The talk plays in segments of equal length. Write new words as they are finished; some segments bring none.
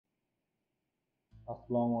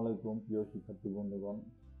আসসালামু আলাইকুম প্রিয় শিক্ষার্থী বন্ধুগণ,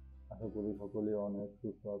 আশা করি সকলেই অনেক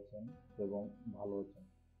সুস্থ আছেন এবং ভালো আছেন।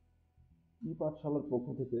 ই পাঠশালার পক্ষ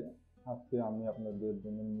থেকে আজকে আমি আপনাদের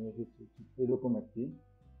জন্য নিয়ে এসেছি এরকম একটি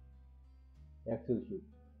এক্সেল শিট।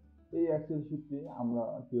 এই এক্সেল শিটটি আমরা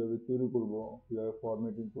কিভাবে তৈরি করব, কিভাবে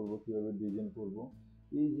ফরম্যাটিং করব, কিভাবে ডিজাইন করব,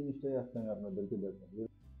 এই জিনিসটাই আজকে আমি আপনাদেরকে দেখাবো।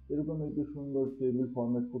 এরকম একটি সুন্দর টেবিল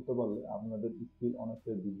ফরম্যাট করতে পারলে আপনাদের স্কিল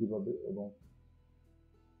অনেকটাই বৃদ্ধি পাবে এবং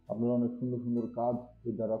আপনারা অনেক সুন্দর সুন্দর কাজ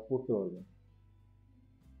এর দ্বারা করতে পারবেন।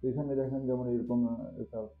 এখানে দেখেন যেমন এরকম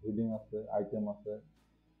একটা হেডিং আছে, আইটেম আছে।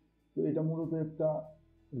 তো এটা মূলত একটা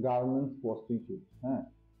গার্মেন্টস কস্টিং শিট। হ্যাঁ,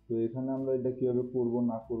 তো এখানে আমরা এটা কিভাবে করব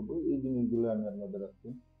না করব এই জিনিসগুলো আমি আপনাদের আজকে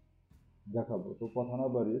দেখাবো। তো কথা না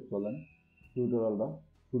বাড়িয়ে চলেন টিউটোরিয়ালটা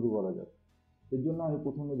শুরু করা যাক। এর জন্য আমি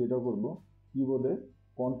প্রথমে যেটা করব, কিবোর্ডে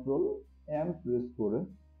কন্ট্রোল এম প্রেস করে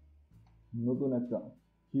নতুন একটা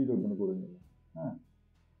শিট ওপেন করে নেব। হ্যাঁ,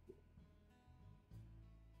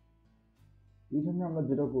 এখানে আমরা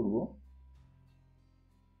যেটা করব,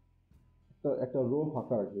 একটা রো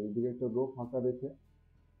ফাঁকা রেখে, এইদিকে একটা রো ফাঁকা রেখে,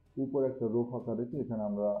 উপরে একটা রো ফাঁকা রেখে এখানে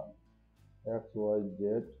আমরা x Y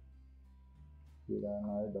Z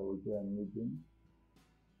double two meeting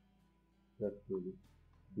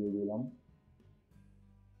দিয়ে দিলাম।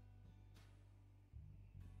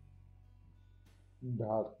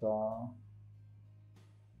 ঢাকা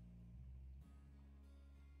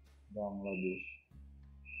বাংলাদেশ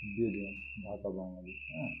দিয়ে দিলাম, ঢাকা বাংলাদেশ।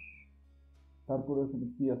 হ্যাঁ, তারপরে এখানে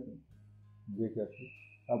কি আছে দেখে আসি।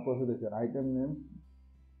 তারপর আছে দেখেন item name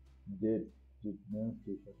Z men's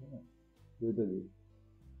T shirt. হ্যাঁ, তো এটা দিই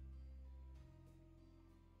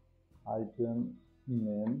item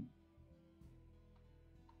name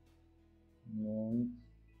men's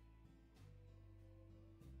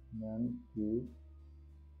main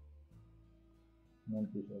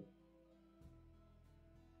T shirt.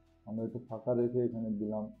 আমরা একটু ফাঁকা রেখে এখানে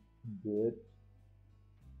দিলাম ডেট,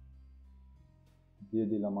 দিয়ে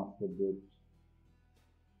দিলাম আজকের ডেট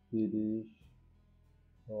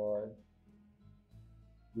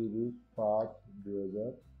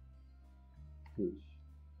 30/5/2023।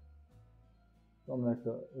 তো আমরা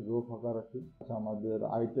একটা রো ফাঁকা রাখি। আচ্ছা, আমাদের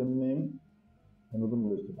আইটেম নেম নতুন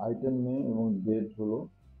লিস্ট, আইটেম নেম এবং ডেট হলো।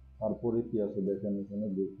 তারপরে কি আছে দেখেন, এখানে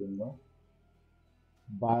দেখবেন না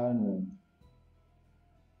buyer name,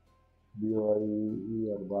 by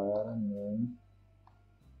buyer name.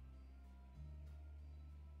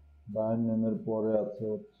 Buyer নেমের পরে আছে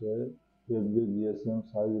হচ্ছে fabric GSM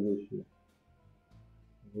size ratio,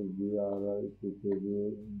 BRI two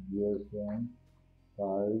fabric GSM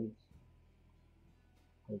size,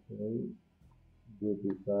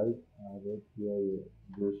 duty size আর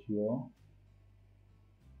রেশিও।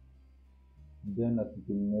 দেন আছে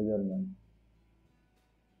কি মেজারমেন্ট,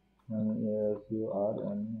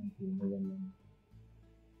 মেজারমেন্ট।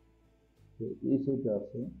 তো এই সেটা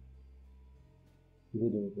আছে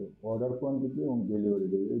অর্ডার কোয়ান্টিটি এবং ডেলিভারি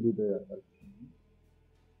ডেট, এই দুটোই আছে।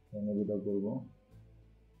 আমি যেটা করবো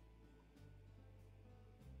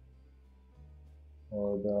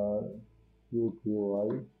অর্ডার কিউকিউআই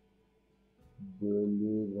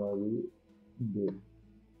ডেলিভারি ডেট।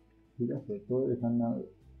 ঠিক আছে, তো এখানে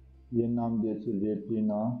এর নাম দিয়েছি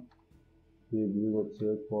রেটিনা, ফেব্রিক হচ্ছে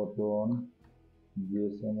কটন,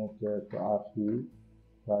 জিএসএম হচ্ছে 180,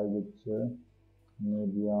 সাইজ হচ্ছে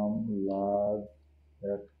medium, large,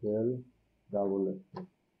 Excel, double XL.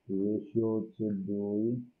 Ratio হচ্ছে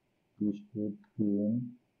 2:3:3।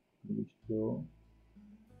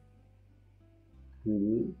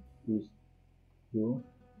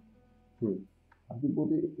 আপনি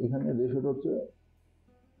প্রতি এখানে রেশিওটা হচ্ছে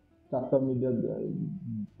 4টা মিডিয়াম,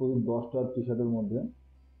 প্রতি 10টা টি শার্টের মধ্যে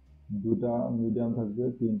 2টা মিডিয়াম থাকবে,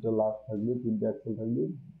 3টা লার্জ থাকবে, 3টা এক্সেল থাকবে,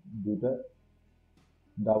 2টা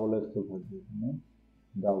ডাবল এক্সেল থাকবে। এখানে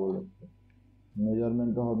ডাবল এক্সেল।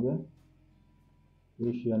 মেজারমেন্টটা হবে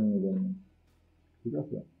এশিয়ান মেজারমেন্ট। ঠিক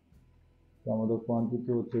আছে, তো আমাদের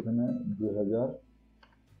কোয়ান্টিটি হচ্ছে এখানে 2000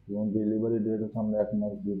 এবং ডেলিভারি ডেট হচ্ছে আমরা 1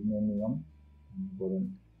 মাস ডেট নিয়ে নিলাম, করেন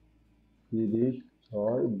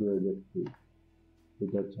 30/6/2023।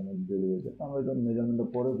 এটা হচ্ছে আমাদের ডেলিভারি ডেট। আমরা এটা মেজারমেন্টটা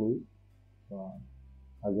পরে করি,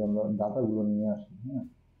 আগে আমরা ডাটাগুলো নিয়ে আসি। হ্যাঁ,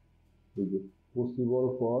 এই যে পসিবল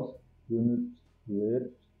কস্ট ইউনিট রেট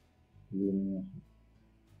নিয়ে আসি।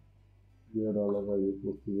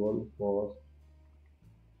 Possible cost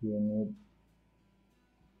unit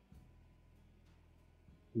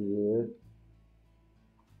rate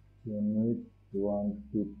unit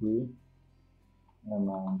quantity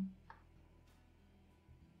amount.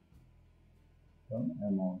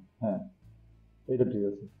 হ্যাঁ, এটা ঠিক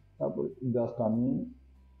আছে। তারপর জাস্ট আমি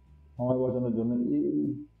সময় বাঁচানোর জন্য এই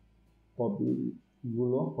কপি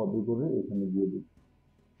গুলো কপি করে এখানে দিয়ে দিই,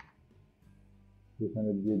 এখানে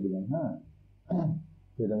দিয়ে দিলাম। হ্যাঁ,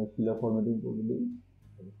 সেটা আমি ক্লিয়ার ফরম্যাটিং করে দিই,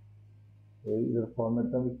 এই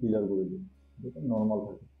ফরম্যাটটা আমি ক্লিয়ার করে দিই, যেটা নর্মাল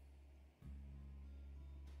থাকে।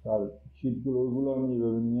 আর শীটগুলো ওইগুলো আমি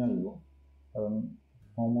এইভাবে নিয়ে আসবো, কারণ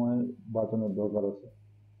সময় বাঁচানোর দরকার আছে,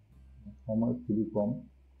 সময় খুবই কম।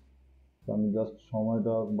 তো আমি জাস্ট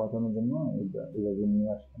সময়টা বাঁচানোর জন্য এটা এইভাবে নিয়ে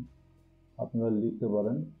আসলাম। আপনারা লিখতে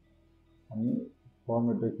পারেন, আমি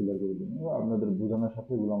ফরম্যাটটা ক্লিয়ার করে দিই, আপনাদের বোঝানোর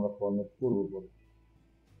সাথে এগুলো আমরা ফরম্যাট করবো পরে।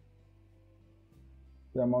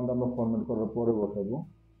 অ্যামাউন্ট আমরা ফরম্যাট করার পরে বসাবো।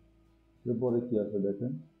 এরপরে কি আছে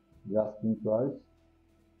দেখেন, আস্কিং প্রাইস,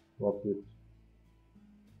 প্রফিট।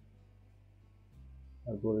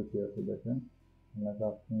 তারপরে কি আছে দেখেন,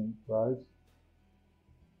 আস্কিং প্রাইস,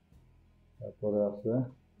 তারপরে আছে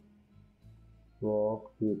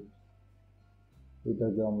প্রফিট।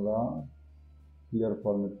 এটাকে আমরা ক্লিয়ার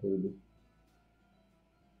ফরম্যাট করে দিই।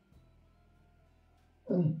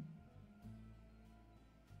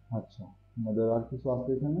 আচ্ছা, আমাদের আর কিছু আছে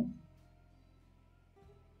এখানে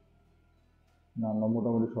না? আমরা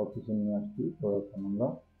মোটামুটি সব কিছু নিয়ে আসছি। তো এখন আমরা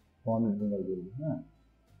ফরম্যাট জেনারেট করবো। হ্যাঁ,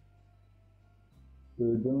 তো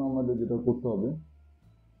এর জন্য আমাদের যেটা করতে হবে,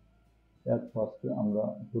 ফার্স্টে আমরা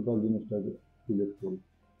টোটাল জিনিসটাকে সিলেক্ট করি।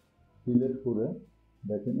 সিলেক্ট করে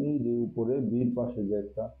দেখেন এই যে উপরে বির পাশে যে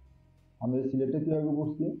একটা, আমি এই সিলেক্টটা কিভাবে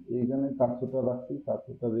করছি, এইখানে কার্সরটা রাখছি,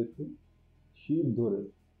 কার্সরটা রেখে শিফট ধরে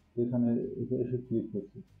এখানে এসে ক্লিক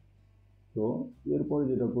করছি। তো এরপরে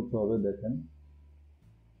যেটা করতে হবে দেখেন,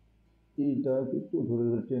 এইটা একটু ধরে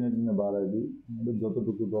ধরে টেনে টেনে বাড়াই দিই, আমাদের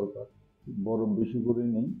যতটুকু দরকার, বড় বেশি করে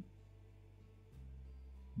নেই।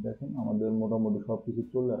 দেখেন আমাদের মোটামুটি সব কিছু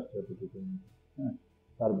চলে আসছে এতটুকু। হ্যাঁ,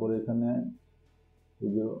 তারপরে এখানে এই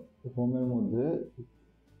যে হোমের মধ্যে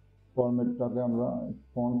ফরম্যাটটাকে আমরা,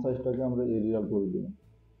 ফন্ট সাইজটাকে আমরা এরিয়াল করে দিলাম,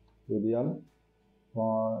 এরিয়াল,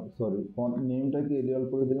 সরি ফন্ট নেমটাকে এরিয়াল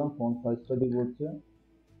করে দিলাম, ফন্ট সাইজটা দিব হচ্ছে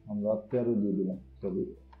আমরা 13 দিয়ে দিলাম, সরি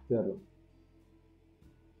 13।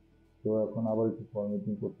 তো এখন আবার একটু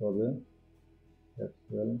ফরম্যাটিং করতে হবে,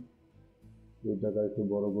 এক্সেল, এই জায়গায় একটু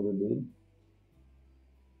বড় করে দিই।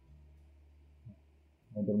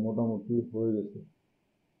 আমাদের মোটামুটি হয়ে গেছে।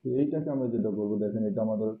 তো এইটাকে আমরা যেটা করবো দেখেন, এটা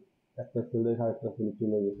আমাদের একটা সেল দেখে আরেকটা সেলে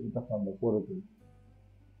চলে গেছে, এটা আমরা পরে করি।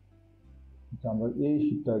 আচ্ছা, আমরা এই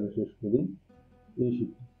শীটটা আগে শেষ করি।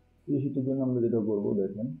 এই শীটের জন্য আমরা যেটা করবো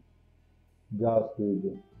দেখেন, জাস্ট এই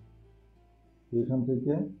যে এখান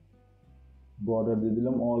থেকে বর্ডার দিয়ে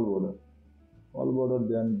দিলাম, অল বর্ডার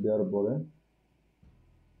দেওয়ার পরে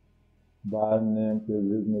বায়ার নেম,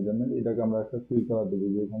 ফেব্রিক, মেজারমেন্ট, এটাকে আমরা একটা ফিল কালার দেবো।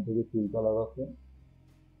 যে এখান থেকে ফিল কালার আছে,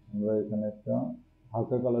 আমরা এখানে একটা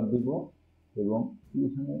হালকা কালার দিব এবং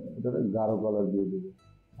এখানে এটাকে গাঢ় কালার দিয়ে দেবো।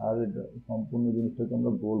 আর এটা সম্পূর্ণ জিনিসটাকে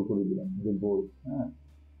আমরা বোল্ড করে দিলাম, যে বোল্ড। হ্যাঁ,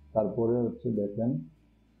 তারপরে হচ্ছে দেখেন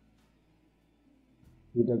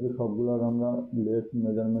এটাকে সবগুলোর আমরা লেফট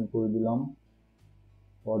মেজারমেন্ট করে দিলাম,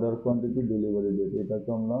 অর্ডার কোয়ান্টিটি, ডেলিভারি ডেট, এটাকে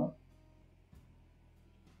আমরা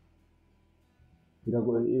এটা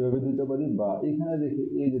করে এইভাবে দিতে পারি। বা এখানে দেখে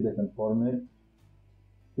এই যে দেখেন ফরম্যাট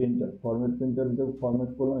প্রিন্টার যে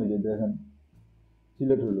ফরম্যাট করলাম, এই যে দেখেন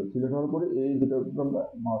সিলেক্ট হলো, সিলেক্ট হওয়ার পরে এই দুটো আমরা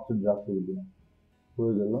মাউসের ড্রাগ করে দিলাম,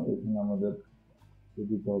 হয়ে গেল। এখানে আমাদের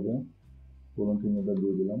দিতে হবে, কোলন চিহ্নটা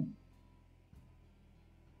দিয়ে দিলাম,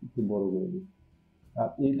 একটু বড় করে দিই। আর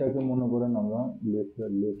এইটাকে মনে করেন আমরা লেফট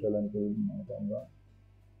অ্যালাইন করে দিই, এটা আমরা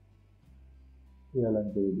অ্যালাইন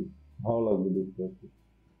করে দিই, ভালো লাগবে দেখতে আর কি।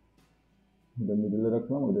 এটা মিডলে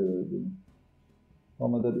রাখলাম, ওটা এভাবে দিলাম।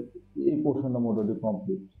 আমাদের এই পোর্শনটা মোটামুটি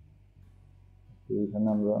কমপ্লিট। তো এখানে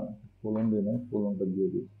আমরা কোলন দিয়ে নেই, কোলনটা দিয়ে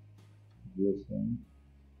দিই, দিয়েছেন।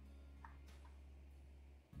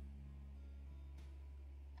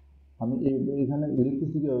 আমি এখানে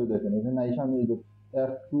লিখতেছি কিভাবে দেখেন, এখানে এসে আমি এই যে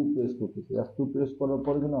F2 প্রেস করতেছি, F2 প্রেস করার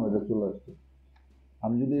পরে কিন্তু আমার এটা চলে আসছে।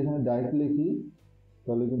 আমি যদি এখানে ডাইরেক্ট লিখি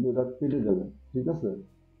তাহলে কিন্তু এটা কেটে যাবে, ঠিক আছে?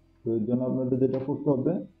 তো এর জন্য আপনাদের যেটা করতে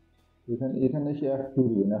হবে, এখানে এসে F2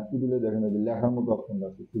 দিবেন, F2 দিলে দেখেন যে লেখার মতো অপশনটা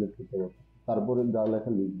আছে, সিলেক্ট করতে পারবেন, তারপরে যা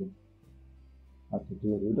লেখা লিখবেন। আচ্ছা,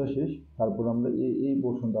 ঠিক আছে, এটা শেষ। তারপর আমরা এই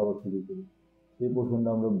পোর্শনটা আবার শুরু করি। এই পোর্শনটা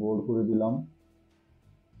আমরা বোল্ড করে দিলাম,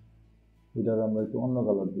 এটার আমরা একটু অন্য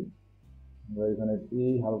কালার দিই, আমরা এখানে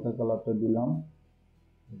এই হালকা কালারটা দিলাম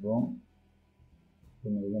এবং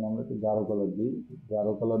এখানে আমরা একটু গাঢ় কালার দিই,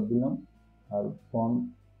 গাঢ় কালার দিলাম। আর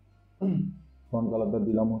ফন্ট কালারটা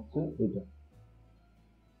দিলাম হচ্ছে এটা,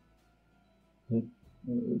 ঠিক।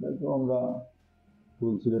 এটাকেও আমরা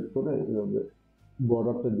ফুল সিলেক্ট করে এভাবে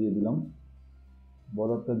বর্ডারটা দিয়ে দিলাম।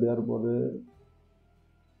 বর্ডারটা দেওয়ার পরে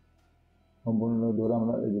সম্পূর্ণ ধরে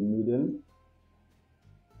আমরা এই যে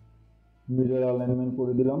মিডল অ্যালাইনমেন্ট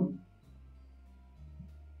করে দিলাম।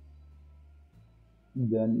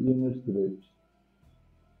 দেন ইউনিটস রেট,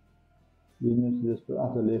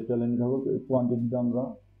 আচ্ছা লেফট লাইন থাকো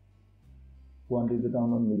কোয়ান্টিটিটা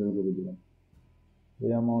আমরা মিডল করে দিলাম।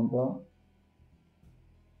 এই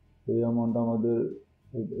অ্যামাউন্টটা আমাদের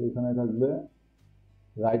এখানে থাকবে,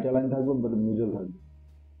 রাইট লাইন থাকবে বাট মিডল থাকবে।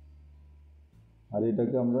 আর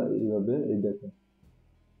এটাকে আমরা এইভাবে এই দেখেন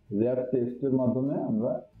র্যাপ টেক্সটের মাধ্যমে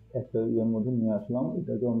আমরা একটা ইয়ের মধ্যে নিয়ে আসলাম,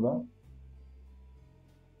 এটাকে আমরা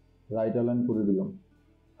রাইট লাইন করে দিলাম।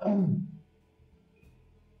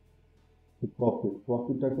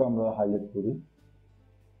 প্রফিটটাকে আমরা হাইলাইট করি,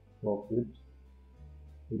 প্রফিট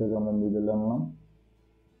এটাকে আমরা মিডল আনলাম।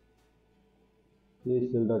 এই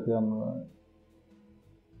সেলটাকে আমরা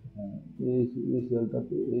এই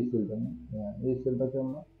সেলটাকে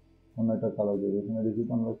আমরা অন্য একটা কালার দেবো। এখানে দেখি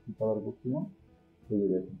তো আমরা কি কালার করছিলাম, এই যে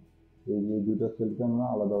দেখেন এই যে দুটো সেলকে আমরা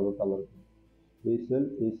আলাদাভাবে কালার করি, এই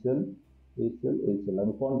সেল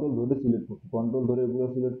আমি কন্ট্রোল ধরে সিলেক্ট করছি, কন্ট্রোল ধরে এগুলো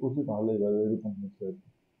সিলেক্ট করছি, তাহলে এইভাবে এরকম হচ্ছে।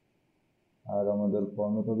 আর আমাদের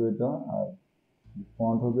ফর্মেট হবে এটা, আর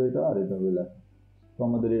ফন্ট হবে এটা, আর এটা হবে লেখা। তো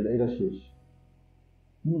আমাদের এটা শেষ।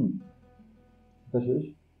 এটা শেষ।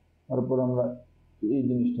 তারপর আমরা এই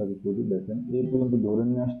জিনিসটাকে করি, দেখেন এই পর্যন্ত ধরে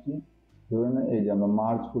নিয়ে আসছি, ধরে নিয়ে এই যে আমরা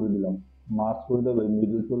মার্জ করে দিলাম, মার্জ করে দেবো, এই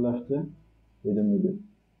মিডল চলে আসছে, এই যে মিডল।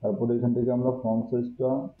 তারপরে এখান থেকে আমরা ফন্ট সাইজটা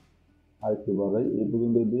আরেকটু বাড়াই, এই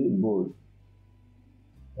পর্যন্ত দিই বোল্ড।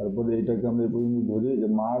 তারপরে এইটাকে আমরা এই পর্যন্ত ধরি, যে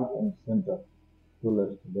মার্জ এন্ড সেন্টার চলে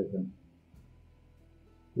আসছে, দেখেন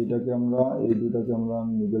এটাকে আমরা এই দুটাকে আমরা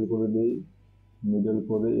মিডল করে দিই, মিডল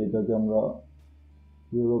করে এটাকে আমরা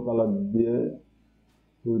ইয়েলো কালার দিয়ে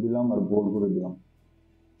করে দিলাম আর বোল্ড করে দিলাম।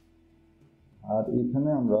 আর এখানে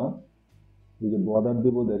আমরা এই যে বর্ডার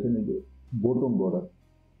দেব, দেখেন এই যে বটম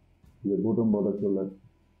বর্ডার চলে আসছে।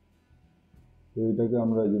 তো এটাকে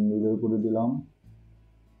আমরা এই যে মিডল করে দিলাম,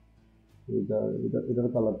 এটার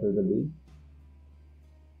কালারটা এটা দিই,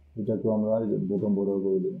 এটাকে আমরা এই যে বটম বর্ডার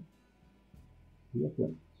করে দিলাম, ঠিক আছে।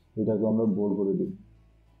 এটাকে আমরা বোল্ড করে দিই,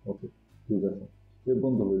 ওকে ঠিক আছে। এ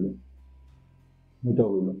পর্যন্ত হইল, এটা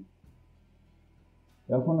হইল।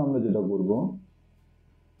 এখন আমরা যেটা করব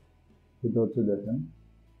সেটা হচ্ছে, দেখেন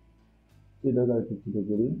এটাকে আরেকটু ছোট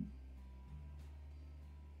করি,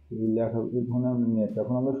 এই লেখা এখানে আমি নিয়ে আসি।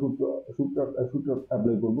 এখন আমরা সূত্র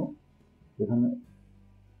অ্যাপ্লাই করব এখানে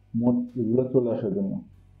মোট এগুলো চলে আসার জন্য।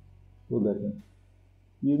 তো দেখেন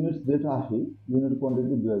ইউনিট রেট 80, ইউনিট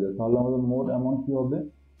কোয়ান্টিটি 2000, তাহলে আমাদের মোট অ্যামাউন্ট কি হবে,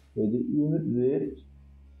 এই যে unit rate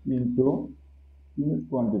into unit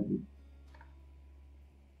quantity,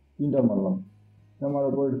 তিনটা মারলাম, আমার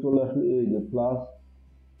উপর চলে আসলে এই যে প্লাস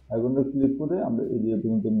আইকনটা ক্লিক করে আমরা এই যে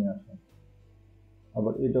পর্যন্ত নিয়ে আসলাম।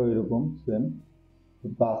 আবার এটাও এরকম সেম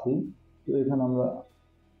প্লাসই। তো এখানে আমরা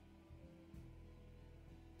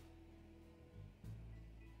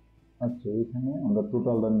আচ্ছা এখানে আমরা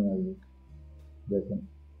টোটালটা নিয়ে আসবো, দেখেন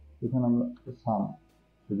এখানে আমরা সাম,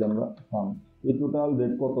 এই যে আমরা সাম, এই টোটাল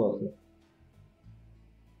রেট কত আছে।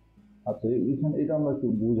 আচ্ছা এখানে এটা আমরা একটু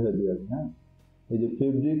বুঝিয়ে দিই, হ্যাঁ এই যে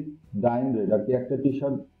ফেব্রিক ডাইং রেট আর কি, একটা টি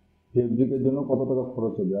শার্ট ফেব্রিকের জন্য কত টাকা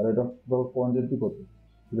খরচ হবে, আর এটা কোয়ান্টিটি কত,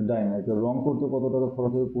 এটা ডাইং, এটা রং করতে কত টাকা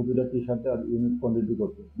খরচ হবে প্রতিটা টি শার্টে, আর ইউনিট কোয়ান্টিটি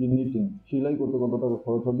কত, ইউনিটিং সেলাই করতে কত টাকা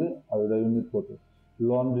খরচ হবে, আর এটা ইউনিট কত,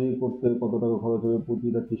 লন্ড্রি করতে কত টাকা খরচ হবে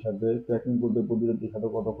প্রতিটা টি শার্টে, প্যাকিং করতে প্রতিটা টি শার্টে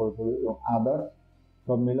কত খরচ হবে, এবং আদার্স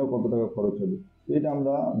সব মিলেও কত টাকা খরচ হবে, এটা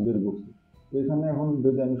আমরা বের করছি। তো এখানে এখন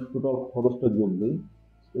যদি আমি টোটাল খরচটা যোগ দিই,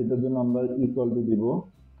 এটার জন্য আমরা ইকুয়াল টু দিব,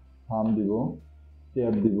 সাম দিব,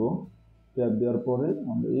 ট্যাব দিব, ট্যাব দেওয়ার পরে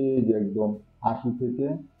আমরা এই যে একদম 80 থেকে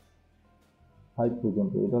 5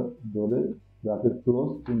 পর্যন্ত এটা ধরে ব্র্যাকেট ক্লোজ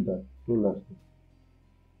তিনটা চলে আসছে।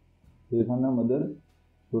 এখানে আমাদের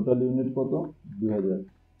টোটাল ইউনিট কত, 2000,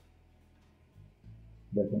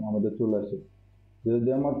 দেখেন আমাদের চলে আসে। যেটা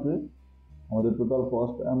দেওয়া মাত্রে আমাদের টোটাল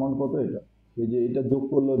কস্ট অ্যামাউন্ট কত, এটা এই যে এটা যোগ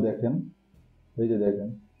করলেও দেখেন, এই যে দেখেন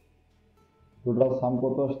টোটাল সাম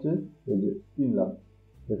কত আসছে, এই যে 3 লাখ,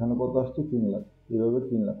 এখানে কত আসছে 3 লাখ, এইভাবে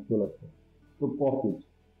 3 লাখ চলে আসছে। তো প্রফিট,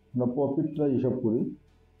 আমরা প্রফিটটা হিসাব করি,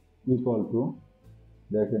 ইকুয়াল টু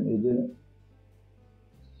দেখেন এই যে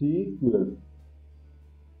C12,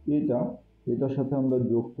 এটার সাথে আমরা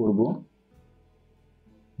যোগ করব,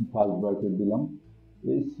 ফার্স্ট ব্র্যাকেট দিলাম,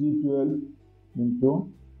 এই C12 ইন্টু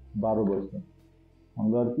 12%,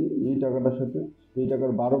 আমরা আর কি এই টাকাটার সাথে এই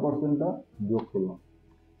টাকার 12%টা যোগ করলাম,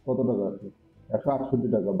 কত টাকা আছে 168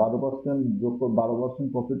 টাকা, 12% যোগ করে 12%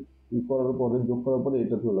 প্রফিট করার পরে যোগ করার পরে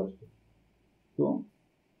এটা চলে আসছে। তো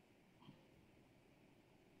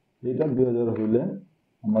এটা 2000 হইলে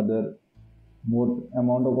আমাদের মোট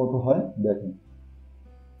অ্যামাউন্টটা কত হয়, দেখেন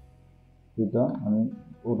এটা আমি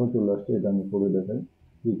ওটা চলে আসছে, এটা আমি করে দেখাই,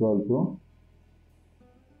 equal to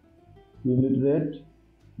unit rate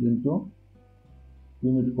into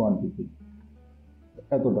unit quantity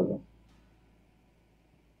এত টাকা।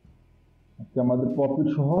 আজকে আমাদের প্রফিট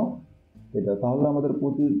সহ এটা, তাহলে আমাদের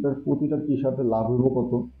প্রতিটা টি শার্টে লাভ হইব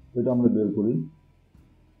কত, এটা আমরা বের করি।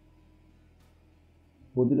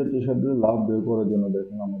 প্রতিটা টি শার্টের লাভ বের করার জন্য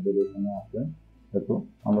দেখুন আমাদের এখানে আছে এত,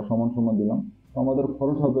 আমরা সমান সমান দিলাম, তো আমাদের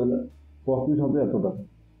খরচ হবে, প্রফিট হবে এত টাকা।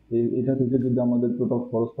 এটা থেকে যদি আমাদের টোটাল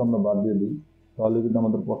খরচটা আমরা বাদ দিয়ে দিই, তাহলে কিন্তু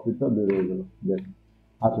আমাদের প্রফিটটা বের হয়ে গেল, দেখেন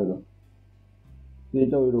 18।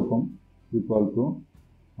 এটা ওই রকম ইকুয়াল টু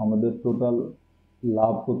আমাদের টোটাল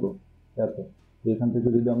লাভ কত, এত। এখান থেকে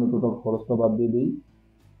যদি আমরা টোটাল খরচটা বাদ দিয়ে দিই,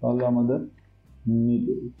 তাহলে আমাদের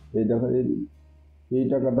এই দেখা এই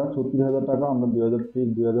টাকাটা 36,000 টাকা আমরা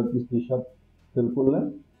 2000 পিস টি শার্ট সেল করলে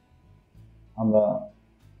আমরা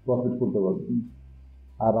প্রফিট করতে পারবো।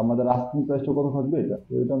 আর আমাদের আস্কিং প্রাইসটা কত থাকবে, এটা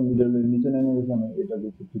তো এটা নিচে নেমে গেছে, আমি এটা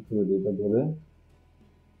একটু ঠিক করে দিই, এটা ধরে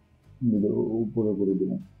উপরে করে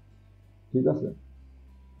দিলাম, ঠিক আছে।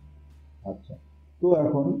 আচ্ছা, তো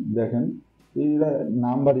এখন দেখেন এইটা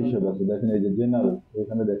নাম্বার হিসেবে আছে, দেখেন এই যে জেনারেল,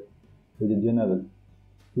 এখানে দেখেন এই যে জেনারেল,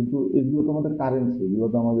 কিন্তু এগুলো তো আমাদের কারেন্সি, এগুলো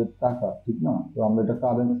তো আমাদের টাকা, ঠিক না? তো আমরা এটা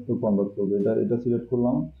কারেন্সি কনভার্ট করবো, এটা সিলেক্ট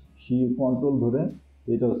করলাম, কন্ট্রোল ধরে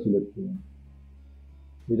এটাও সিলেক্ট করলাম।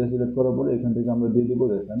 এটা সিলেক্ট করার পরে এখান থেকে আমরা দিয়ে দিব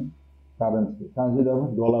দেখেন কারেন্সি দেখো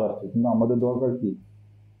ডলার আসছে, কিন্তু আমাদের দরকার কি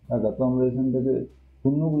টাকা, তো আমরা এখান থেকে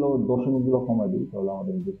শূন্যগুলো দশমিকগুলো কমাই দিই, তাহলে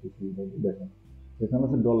আমাদের বুঝতে সুবিধা হবে। দেখেন এখানে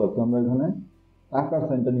আছে ডলার, তো আমরা এখানে টাকার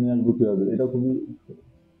সাইনটা নিয়ে আসবো কিভাবে, এটা খুবই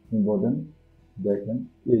ইম্পর্টেন্ট। দেখেন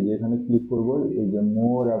এই যে এখানে ক্লিক করবো, এই যে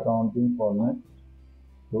মোর অ্যাকাউন্টিং ফরম্যাট,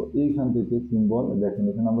 তো এইখান থেকে সিম্বল দেখেন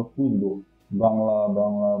এখানে আমরা খুঁজবো বাংলা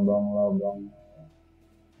বাংলা বাংলা বাংলা,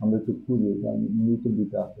 আমরা একটু খুঁজি, নিচের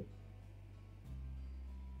দিকে আছে,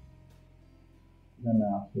 এখানে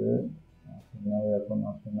আছে নাই, এখন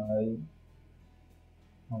আসে নাই,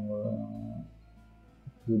 আমরা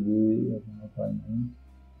খুঁজি এখনো পাইনি।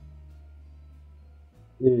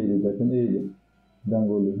 এই যে দেখেন এই যে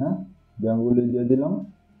বেঙ্গলি, হ্যাঁ বেঙ্গলি দিয়ে দিলাম,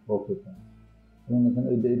 ওকে। এবং এখানে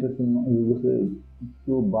এই যে এটা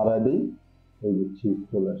একটু বাড়ায় দিই, এই যে ঠিক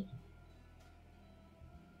চলে আসছে।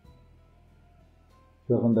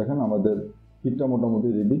 তখন দেখেন আমাদের কিটটা মোটামুটি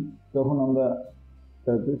রেডি। তখন আমরা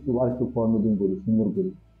একটু ফরম্যাটিং করি, সুন্দর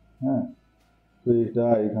করি, হ্যাঁ। তো এটা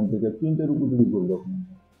এখান থেকে প্রিন্টের উপযোগী করি, তখন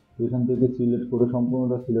এখান থেকে সিলেক্ট করে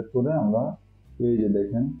সম্পূর্ণটা সিলেক্ট করে আমরা এই যে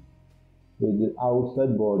দেখেন এই যে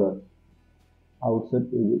আউটসাইড বর্ডার, আউটসাইড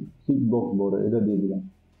এই যে সিক বক্স বর্ডার, এটা দিয়ে দিলাম।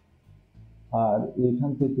 আর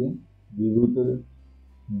এখান থেকে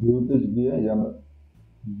ভিউতে গিয়ে যে আমরা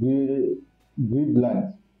গ্রিড লাইন্স,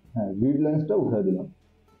 হ্যাঁ গ্রিড লাইন্সটা উঠাই দিলাম।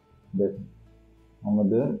 দেখেন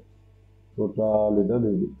আমাদের টোটাল এটা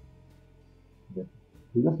রেডি,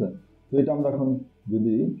 ঠিক আছে। তো এটা আমরা এখন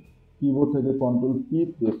যদি কিবোর্ড থেকে কন্ট্রোল কি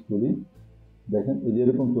প্রেস করি, দেখেন এই যে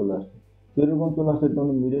এরকম চলে আসছে। তো এরকম চলে আসছে, এটা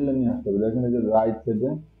আমরা মিডল লাইনে আসতে হবে। দেখেন এই যে রাইট সাইডে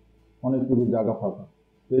অনেকটুকু জায়গা ফাঁকা,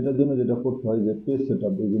 তো এটার জন্য যেটা করতে হয় যে পেজ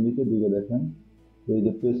সেটআপ, এই যে নিচের দিকে দেখেন এই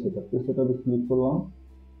যে পেজ সেটআপে ক্লিক করলাম।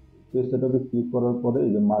 পেজ সেটআপে ক্লিক করার পরে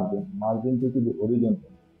এই যে মার্জিন থেকে যে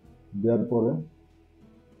হরিজন্টাল দেওয়ার পরে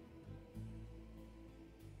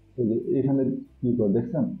এই যে এখানে কি করে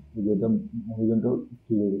দেখছেন, এই যে এটা হরিজন্টাল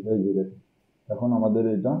ঠিক হয়ে গেছে, এই যে দেখেন এখন আমাদের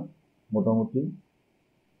এটা মোটামুটি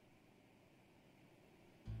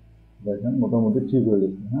দেখেন মোটামুটি ঠিক হয়ে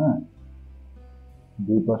গেছে, হ্যাঁ।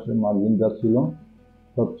 দুই পাশে মার্জিন যা ছিল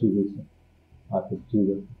সব ঠিক হয়েছে। আচ্ছা ঠিক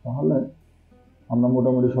আছে, তাহলে আমরা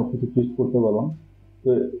মোটামুটি সবকিছু ফিক্স করতে পারলাম। তো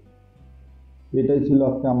এটাই ছিল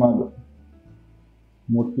আজকে আমার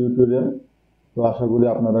মোট টিউটোরিয়াল। তো আশা করি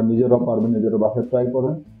আপনারা নিজেরাও পারবেন, নিজেরা বাসায় ট্রাই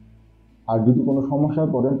করেন। আর যদি কোনো সমস্যায়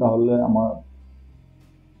পড়েন তাহলে আমার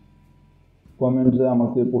কমেন্টে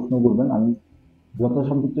আমাকে প্রশ্ন করবেন, আমি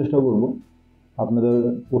যথাসাধ্য চেষ্টা করব আপনাদের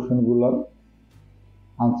কোশ্চেনগুলোর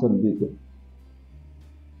আনসার দিতে।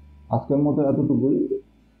 আজকের মতো এতটুকুই।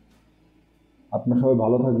 আপনারা সবাই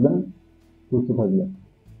ভালো থাকবেন, সুস্থ থাকবেন।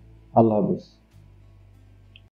 আল্লাহ হাফেজ।